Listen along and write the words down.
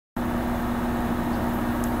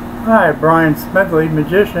Hi, Brian Smedley,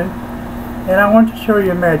 magician, and I want to show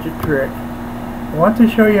you a magic trick. I want to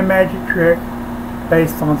show you a magic trick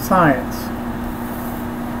based on science.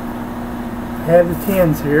 I have the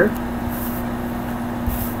tins here,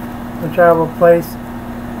 which I will place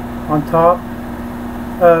on top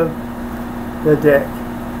of the deck,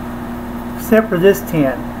 except for this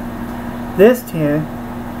tin. This tin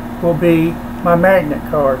will be my magnet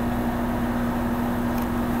card.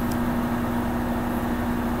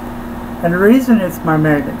 And the reason it's my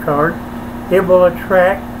magnet card, it will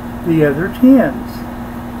attract the other tins.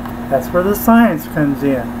 That's where the science comes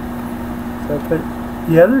in. So I put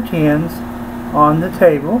the other tins on the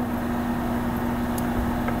table.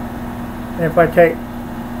 And if I take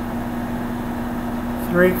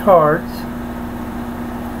 3 cards,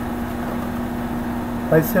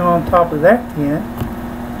 place them on top of that tin,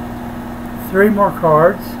 3 more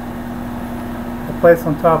cards, I place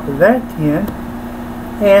on top of that tin,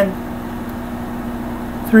 and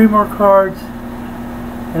 3 more cards,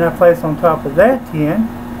 and I place on top of that tin,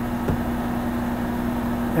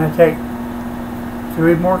 and I take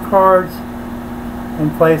 3 more cards and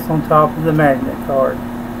place on top of the magnet card.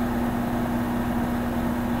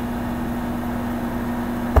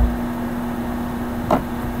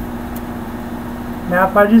 Now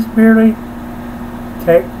if I just merely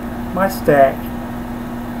take my stack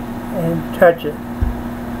and touch it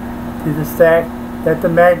to the stack that the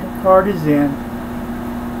magnet card is in,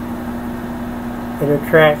 it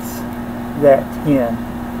attracts that tin.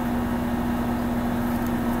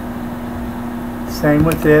 Same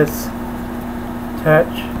with this.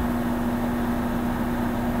 Touch.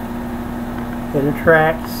 It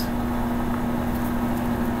attracts.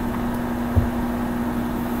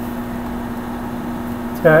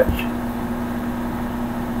 Touch.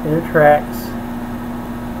 It attracts.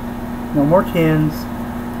 No more tins.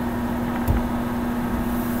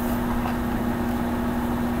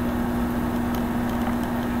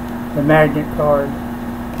 The magnet card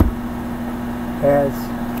has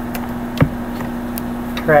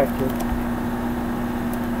attracted.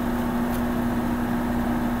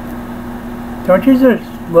 Don't you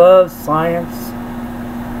just love science?